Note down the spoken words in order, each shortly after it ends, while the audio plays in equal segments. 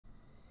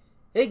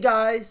Hey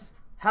guys,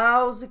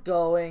 how's it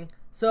going?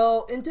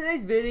 So in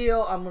today's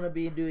video, I'm gonna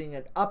be doing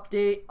an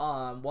update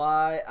on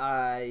why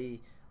I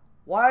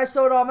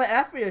sold all my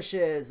Aphria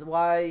shares,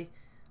 why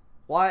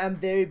I'm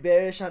very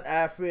bearish on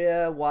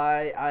Aphria,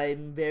 why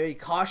I'm very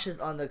cautious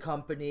on the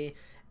company,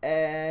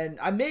 and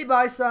I may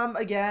buy some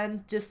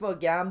again just for a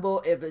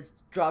gamble if it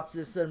drops to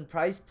a certain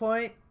price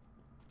point.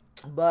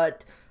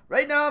 But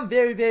right now, I'm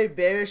very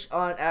bearish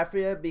on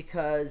Aphria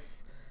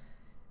because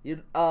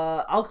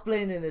I'll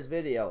explain in this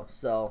video.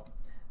 So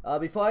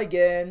before I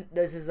get in,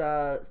 this is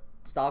a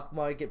stock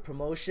market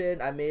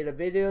promotion. I made a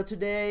video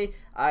today.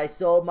 I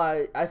sold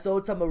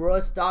some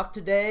Aurora stock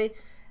today.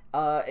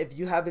 If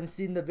you haven't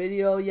seen the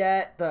video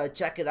yet,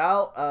 check it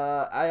out.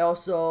 I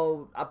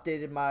also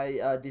updated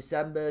my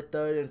December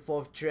 3rd and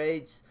 4th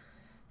trades.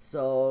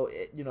 So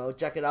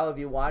check it out if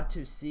you want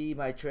to see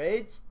my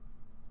trades.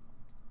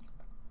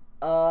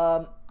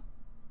 So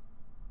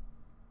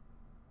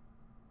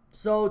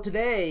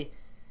today,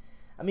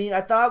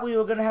 I thought we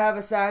were gonna have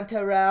a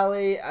Santa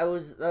rally. I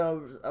was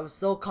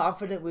so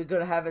confident we were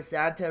gonna have a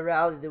Santa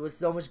rally. There was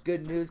so much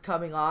good news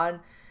coming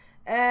on,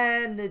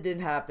 and it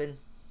didn't happen.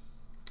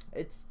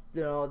 It's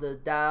the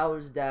Dow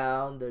is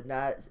down, the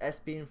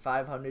S&P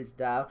 500 is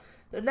down,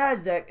 the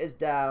Nasdaq is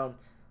down.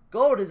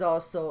 Gold is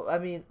also,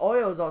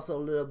 oil is also a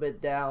little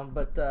bit down,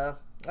 but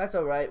that's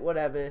all right.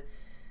 Whatever.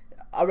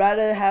 I'd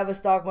rather have a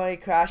stock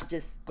market crash,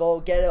 just go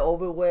get it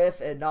over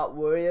with and not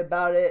worry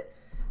about it.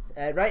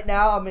 And right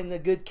now I'm in a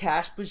good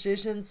cash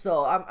position,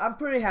 so I'm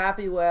pretty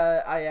happy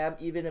where I am,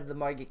 even if the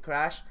market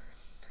crash.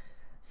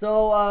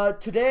 So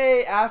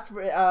today,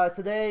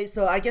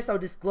 so I guess I'll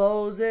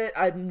disclose it.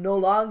 I'm no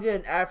longer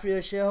an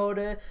Aphria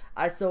shareholder.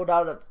 I sold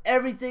out of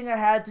everything I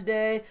had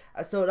today.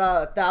 I sold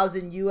out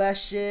 1,000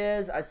 US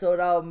shares. I sold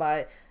out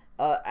my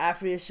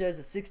Aphria shares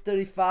at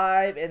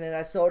 635, and then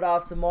I sold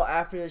off some more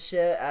Aphria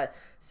share at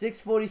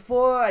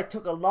 644. I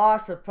took a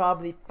loss of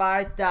probably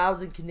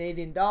 5,000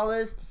 Canadian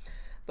dollars.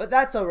 But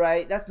that's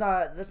alright. That's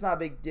not a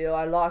big deal.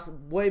 I lost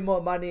way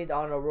more money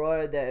on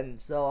Aurora than,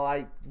 so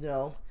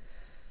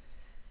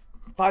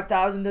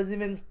 5,000 doesn't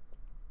even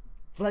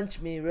flinch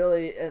me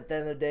really at the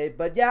end of the day.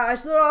 But yeah, I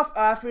sold off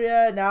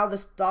Aphria. Now the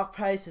stock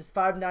price is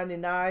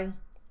 $5.99.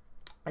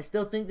 I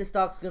still think the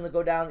stock's gonna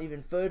go down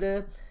even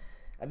further.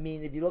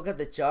 If you look at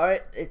the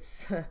chart,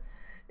 it's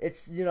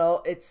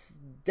it's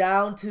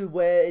down to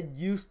where it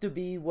used to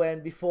be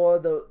before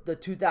the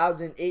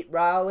 2008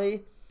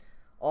 rally.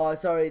 Or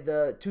sorry,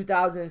 the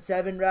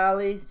 2007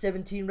 rally,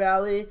 17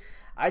 rally.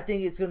 I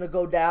think it's gonna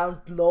go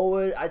down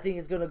lower. I think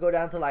it's gonna go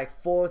down to like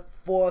 $4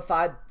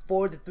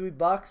 to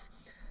 $3.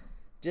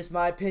 Just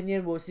my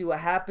opinion. We'll see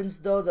what happens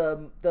though.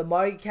 The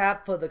market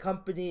cap for the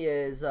company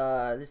is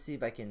let's see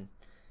if I can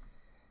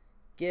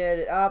get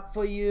it up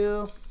for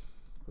you.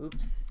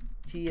 Oops,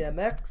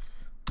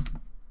 TMX.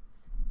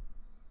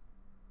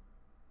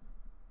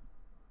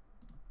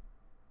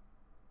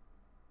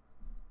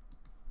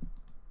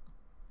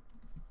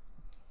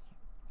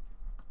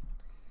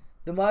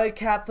 The market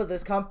cap for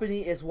this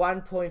company is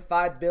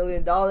 $1.5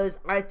 billion.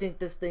 I think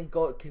this thing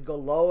can go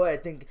lower. I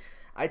think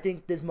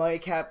this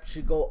market cap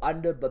should go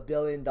under $1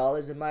 billion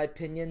in my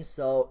opinion.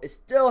 So it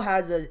still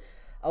has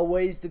a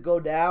ways to go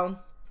down.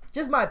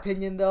 Just my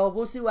opinion though.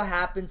 We'll see what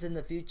happens in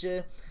the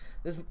future.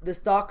 The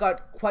stock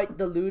got quite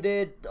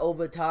diluted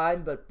over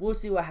time, but we'll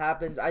see what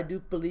happens. I do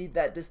believe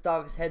that this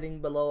stock is heading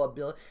below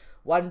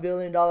 $1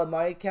 billion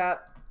market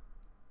cap.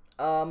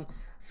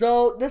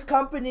 So this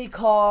company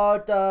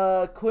called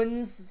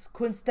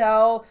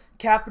Quinstal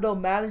Capital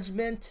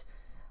Management,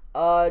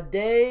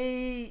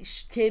 they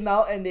came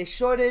out and they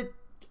shorted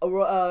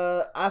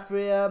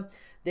Aphria.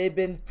 They've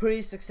been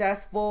pretty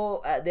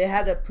successful. They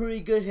had a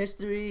pretty good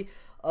history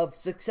of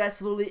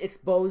successfully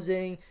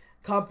exposing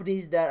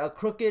companies that are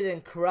crooked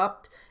and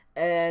corrupt,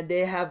 and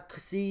they have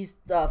seized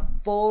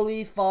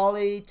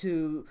folly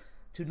to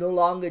no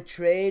longer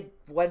trade.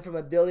 Went from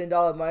 $1 billion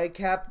market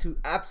cap to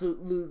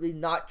absolutely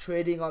not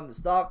trading on the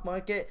stock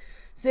market.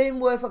 Same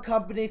with a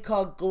company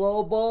called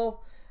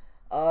Global.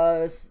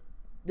 This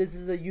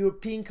is a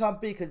European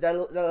company because that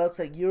looks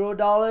like euro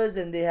dollars,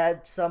 and they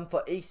had some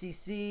for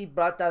ACC,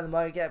 brought down the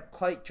market cap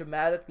quite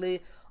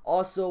dramatically.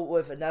 Also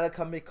with another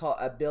company called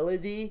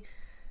Ability.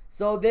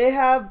 So they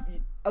have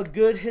a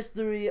good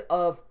history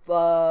of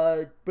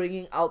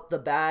bringing out the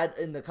bad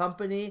in the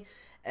company,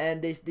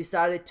 and they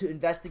decided to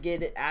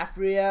investigate it.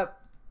 Aphria.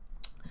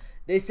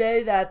 They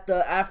say that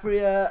the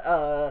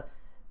Aphria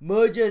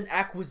merger and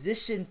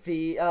acquisition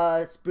fee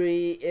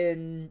spree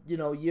in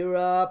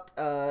Europe,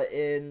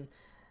 in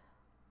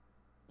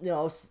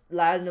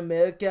Latin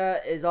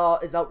America is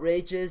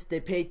outrageous. They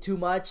pay too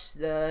much.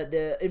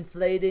 They're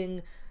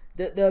inflating.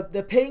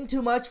 They're paying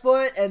too much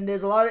for it, and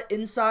there's a lot of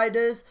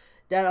insiders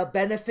that are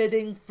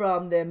benefiting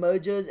from their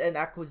mergers and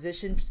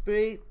acquisition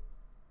spree.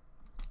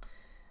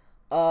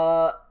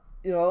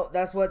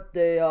 That's what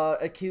they are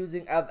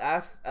accusing of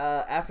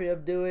Aphria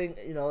of doing.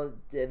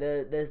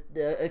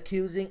 They're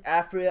accusing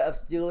Aphria of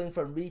stealing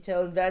from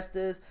retail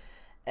investors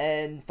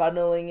and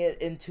funneling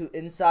it into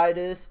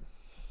insiders.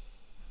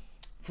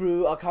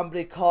 through a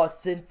company called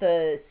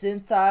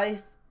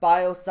Synthi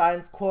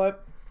Bioscience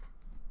Corp.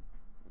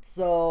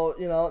 So,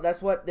 you know,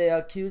 that's what they are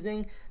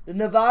accusing. The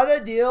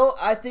Nevada deal,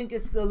 I think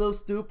it's a little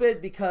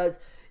stupid because,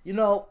 you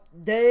know,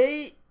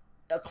 they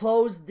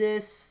closed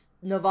this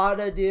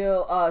Nuvara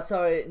deal.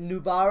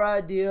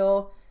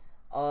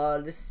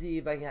 Let's see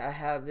if I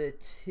have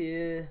it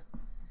here.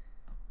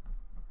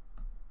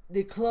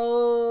 They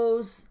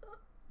closed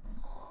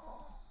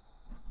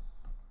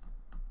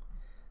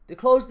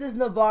this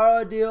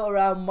Navarro deal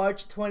around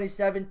March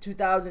 27,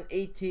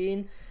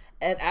 2018,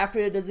 and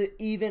Aphria doesn't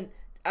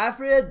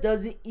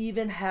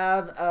even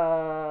have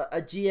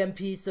a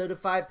GMP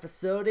certified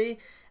facility,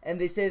 and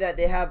they say that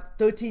they have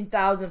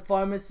 13,000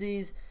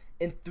 pharmacies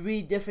in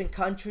 3 different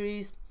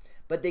countries,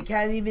 but they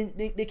can't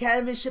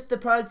even ship the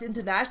products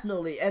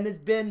internationally, and it's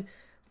been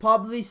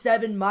probably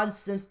 7 months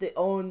since they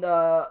own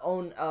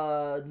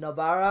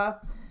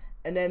Navarra.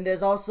 And then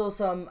there's also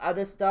some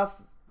other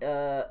stuff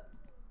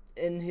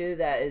in here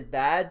that is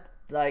bad.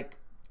 Like,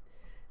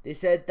 they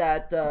said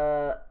that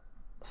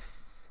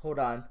hold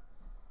on,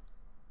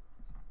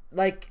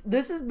 like,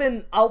 this has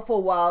been out for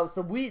a while,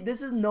 so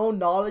this is no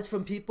knowledge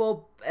from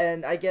people,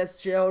 and I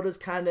guess shareholders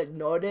kind of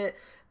ignored it.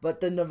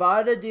 But the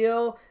Nevada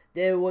deal,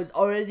 there was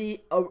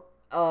already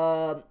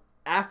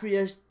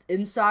Aphria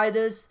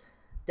insiders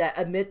that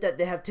admit that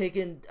they have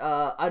taken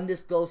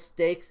undisclosed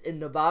stakes in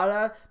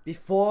Nevada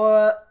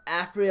before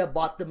Aphria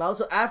bought them out.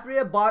 So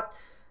Aphria bought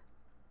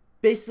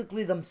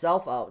basically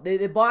themselves out.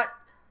 They bought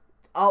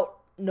out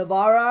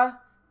Nuvara,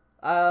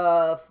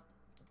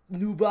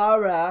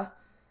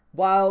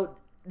 while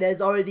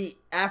there's already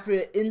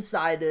Aphria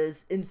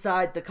insiders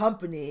inside the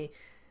company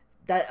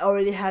that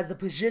already has a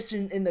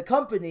position in the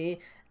company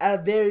at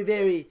a very,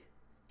 very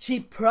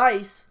cheap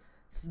price,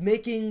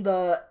 making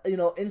the, you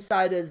know,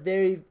 insiders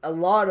a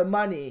lot of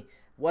money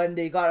when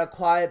they got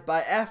acquired by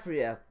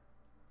Aphria.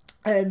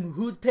 And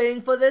who's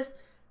paying for this?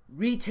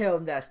 Retail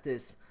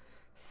investors.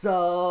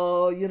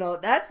 So, you know,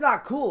 that's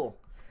not cool.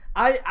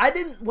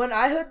 When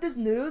I heard this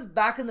news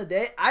back in the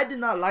day, I did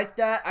not like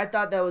that. I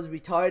thought that was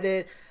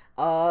retarded.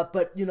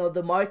 But, you know,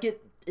 the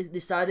market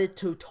decided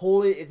to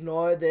totally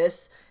ignore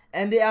this,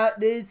 and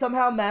they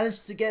somehow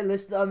managed to get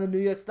listed on the New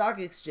York Stock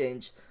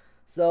Exchange.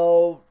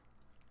 So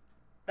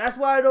that's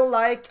why I don't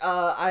like.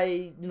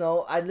 I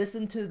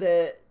listened to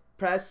the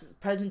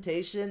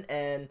presentation,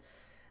 and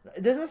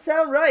it doesn't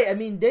sound right. I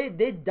mean,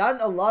 they done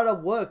a lot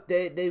of work.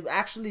 They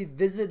actually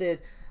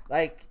visited.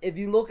 Like, if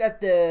you look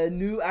at the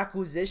new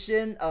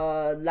acquisition,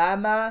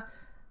 Llama,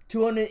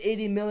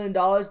 $280 million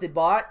they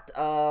bought.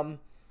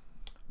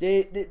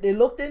 They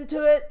looked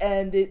into it,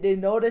 and they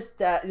noticed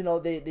that, you know,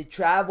 they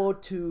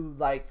traveled to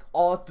like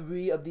all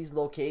 3 of these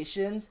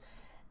locations,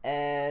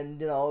 and,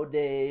 you know,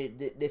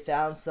 they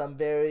found some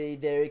very,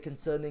 very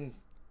concerning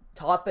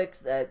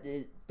topics that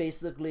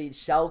basically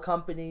shell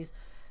companies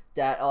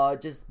that are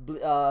just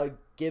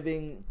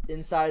giving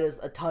insiders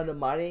a ton of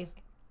money.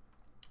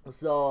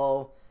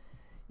 So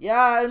yeah,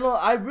 I don't know.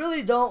 I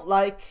really don't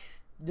like,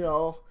 you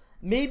know,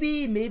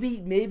 maybe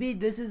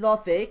this is all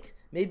fake.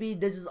 Maybe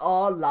this is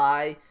all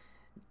lie.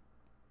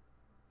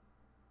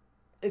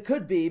 It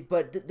could be,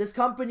 but this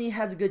company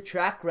has a good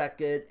track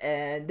record,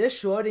 and they're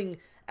shorting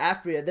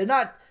Aphria. They're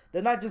not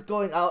just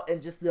going out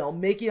and just, you know,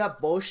 making up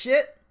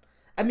bullshit.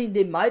 I mean,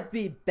 they might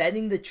be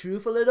bending the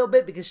truth a little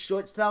bit, because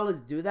short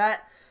sellers do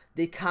that.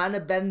 They kind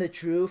of bend the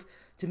truth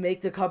to make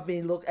the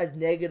company look as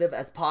negative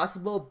as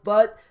possible,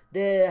 but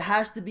there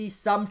has to be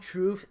some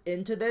truth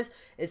into this.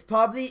 It's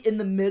probably in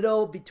the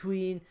middle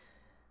between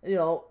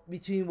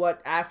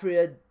what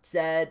Aphria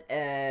said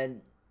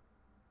and,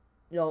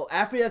 you know,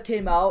 Aphria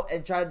came out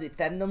and tried to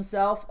defend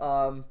themselves.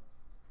 But,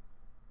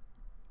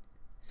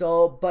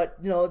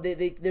 you know,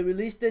 they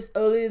released this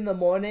early in the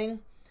morning,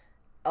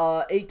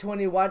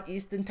 8:21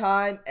 Eastern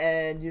time,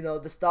 and, you know,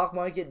 the stock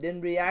market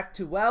didn't react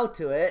too well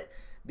to it.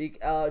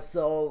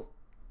 So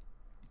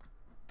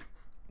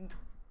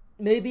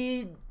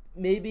maybe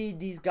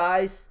these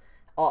guys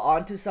are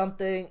onto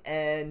something,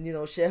 and, you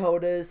know,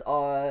 shareholders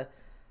are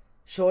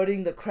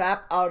shorting the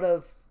crap out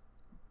of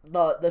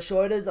the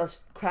shorters are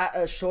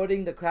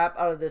shorting the crap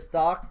out of this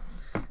stock.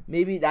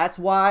 Maybe that's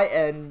why,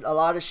 and a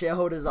lot of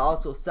shareholders are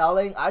also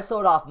selling. I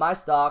sold off my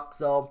stock,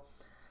 so,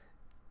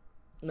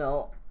 you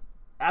know,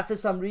 after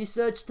some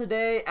research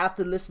today,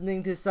 after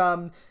listening to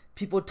some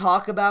people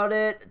talk about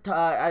it,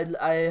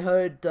 I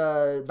heard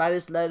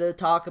Midas Letter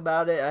talk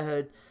about it. I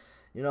heard,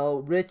 you know,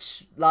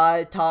 Rich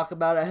Lai talk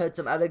about it. I heard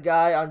some other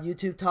guy on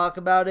YouTube talk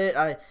about it.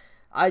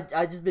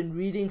 I just been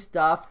reading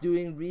stuff,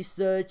 doing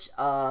research,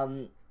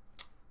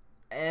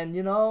 and,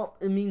 you know,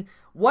 I mean,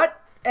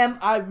 what am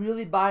I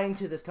really buying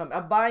to this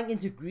company? I'm buying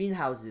into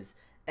greenhouses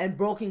and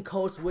Broken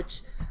Coast,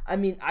 which, I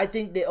mean, I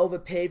think they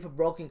overpaid for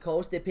Broken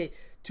Coast. They paid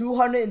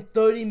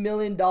 $230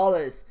 million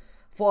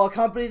for a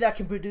company that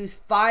can produce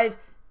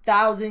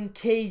 5,000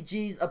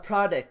 kgs of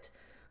product.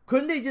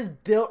 Couldn't they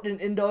just build an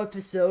indoor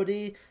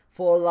facility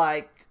for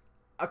like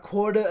a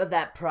quarter of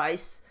that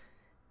price?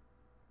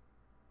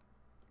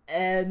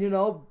 And, you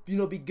know,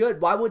 be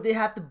good. Why would they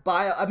have to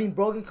buy? I mean,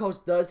 Broken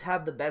Coast does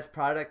have the best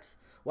products,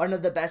 one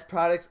of the best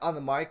products on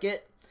the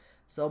market.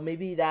 So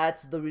maybe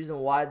that's the reason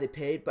why they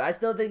paid. But I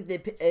still think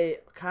they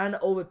kind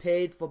of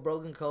overpaid for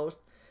Broken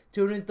Coast.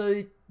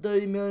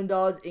 $230 million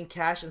in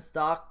cash and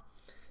stock.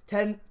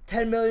 $10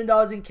 million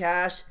in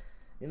cash,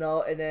 you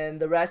know, and then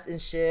the rest in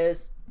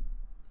shares.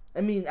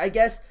 I mean, I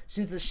guess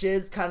since the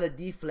shares kind of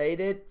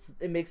deflated,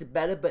 it makes it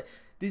better. But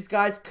these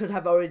guys could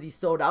have already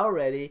sold out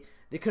already.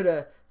 They could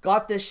have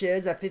got their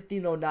shares at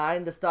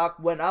 $15.09. The stock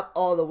went up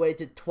all the way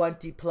to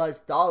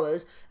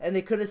 $20+, and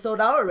they could have sold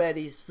out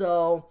already.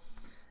 So,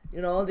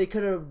 you know, they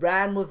could have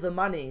ran with the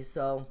money.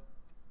 So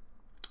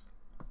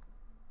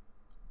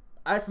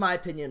that's my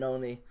opinion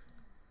only.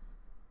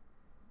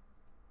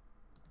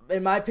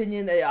 In my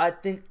opinion, I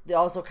think they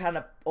also kind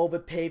of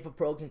overpaid for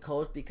Broken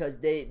Coast because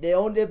they're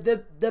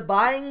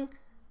paying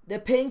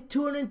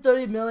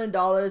 $230 million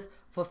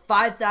for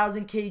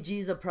 5,000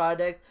 kgs of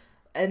product,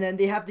 and then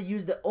they have to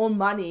use their own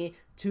money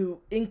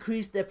to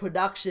increase their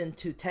production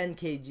to 10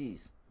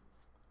 kgs.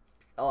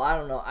 Oh, I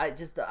don't know. I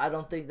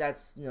don't think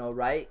that's, you know,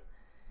 right.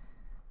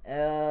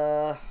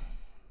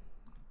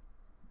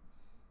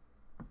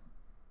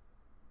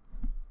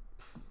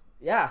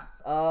 Yeah.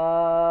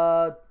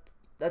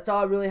 That's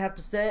all I really have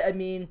to say. I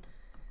mean,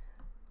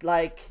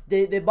 like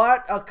they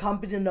bought a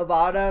company in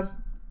Nevada.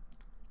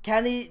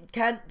 Can't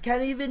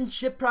even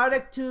ship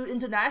product to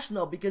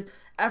international because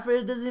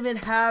Aphria doesn't even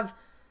have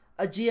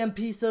a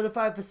GMP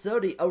certified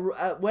facility.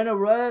 When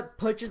Aurora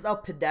purchased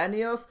out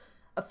Pedanios,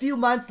 a few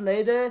months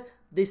later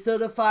they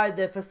certified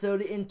their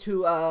facility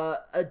into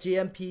a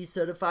GMP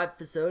certified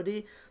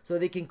facility so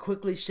they can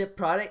quickly ship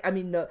product. I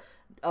mean,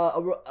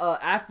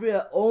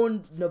 Aphria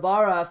owned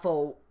Nevada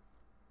for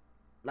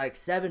like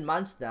 6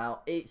 months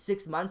now,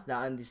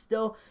 and they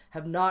still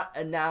have not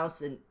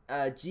announced an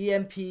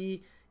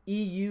GMP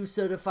EU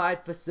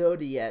certified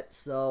facility yet.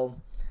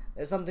 So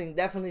there's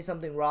definitely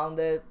something wrong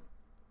there.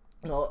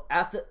 You know,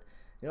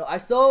 I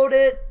sold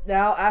it.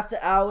 Now after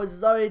hours,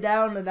 it's already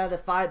down another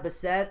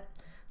 5%.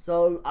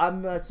 So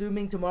I'm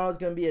assuming tomorrow's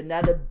gonna be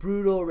another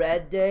brutal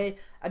red day.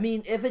 I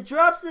mean, if it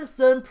drops to a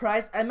certain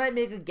price, I might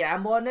make a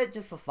gamble on it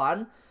just for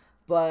fun.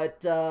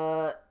 But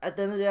at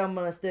the end of the day, I'm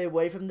gonna stay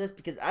away from this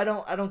because I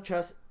don't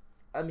trust.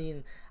 I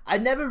mean, I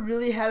never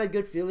really had a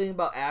good feeling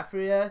about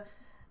Aphria,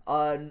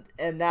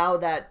 and now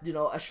that, you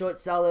know, a short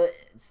seller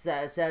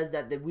says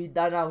that we've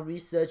done our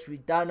research,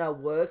 we've done our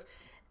work,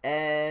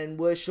 and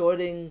we're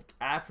shorting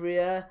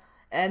Aphria,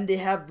 and they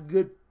have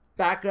good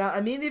background.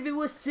 I mean, if it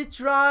was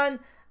Citron,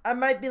 I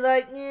might be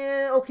like,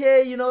 yeah,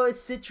 okay, you know, it's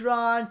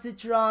Citron.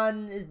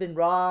 Citron has been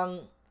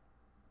wrong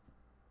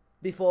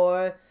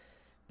before.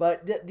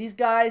 But these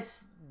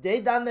guys, they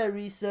done their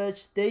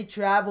research. They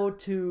traveled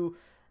to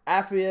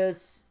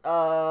Aphria's,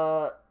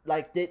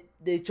 like,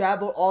 they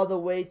traveled all the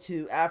way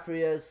to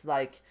Aphria's,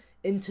 like,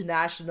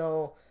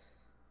 international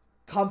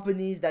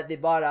companies that they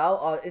bought out,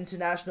 or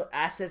international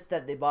assets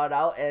that they bought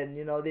out. And,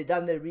 you know, they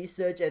done their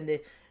research, and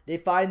they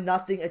find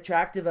nothing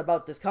attractive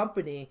about this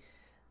company.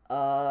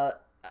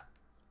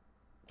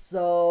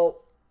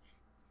 So,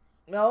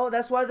 no,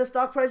 that's why the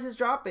stock price is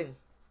dropping.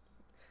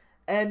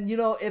 And, you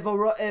know, if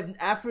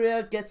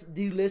Aphria gets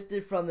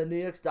delisted from the New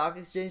York Stock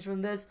Exchange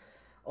from this,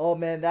 oh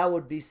man, that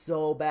would be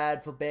so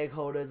bad for bank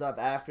holders of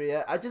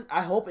Aphria.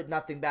 I hope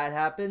nothing bad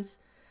happens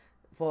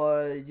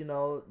for, you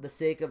know, the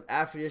sake of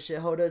Aphria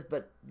shareholders.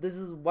 But this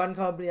is one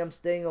company I'm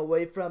staying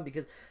away from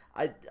because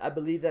I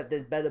believe that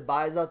there's better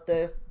buys out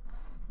there.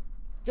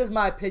 Just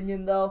my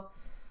opinion, though.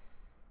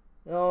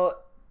 You know,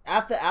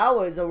 after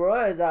hours,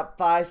 Aurora is up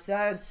 5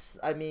 cents.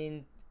 I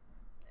mean,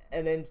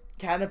 and then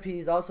Canopy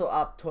is also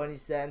up 20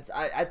 cents.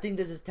 I think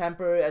this is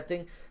temporary. I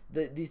think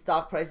these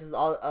stock prices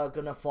are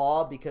gonna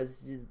fall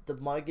because the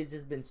market's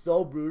just been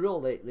so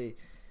brutal lately.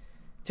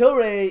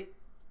 Tilray,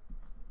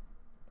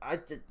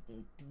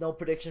 no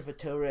prediction for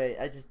Tilray.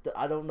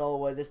 I don't know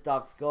where this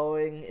stock's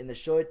going in the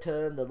short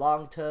term, the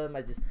long term.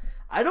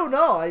 I don't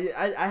know.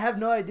 I have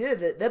no idea.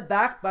 They're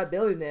backed by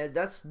billionaires.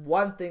 That's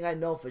one thing I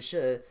know for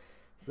sure.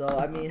 So,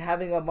 I mean,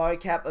 having a market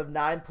cap of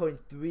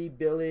 $9.3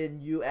 billion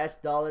US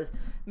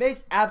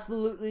makes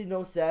absolutely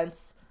no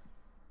sense.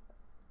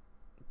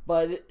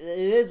 But it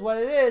is what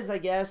it is, I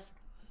guess.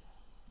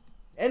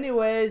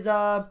 Anyways,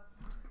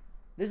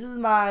 this is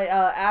my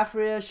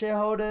Aphria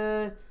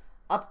shareholder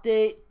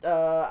update.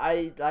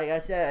 Like I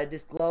said, I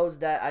disclosed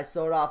that I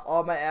sold off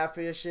all my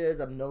Aphria shares.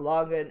 I'm no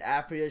longer an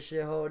Aphria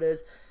shareholder.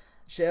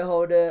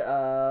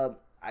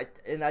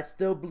 I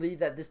still believe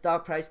that the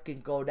stock price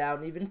can go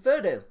down even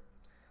further.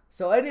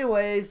 So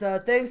anyways,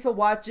 thanks for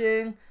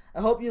watching.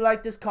 I hope you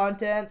like this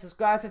content.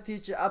 Subscribe for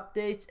future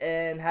updates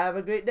and have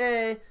a great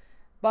day.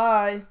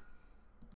 Bye.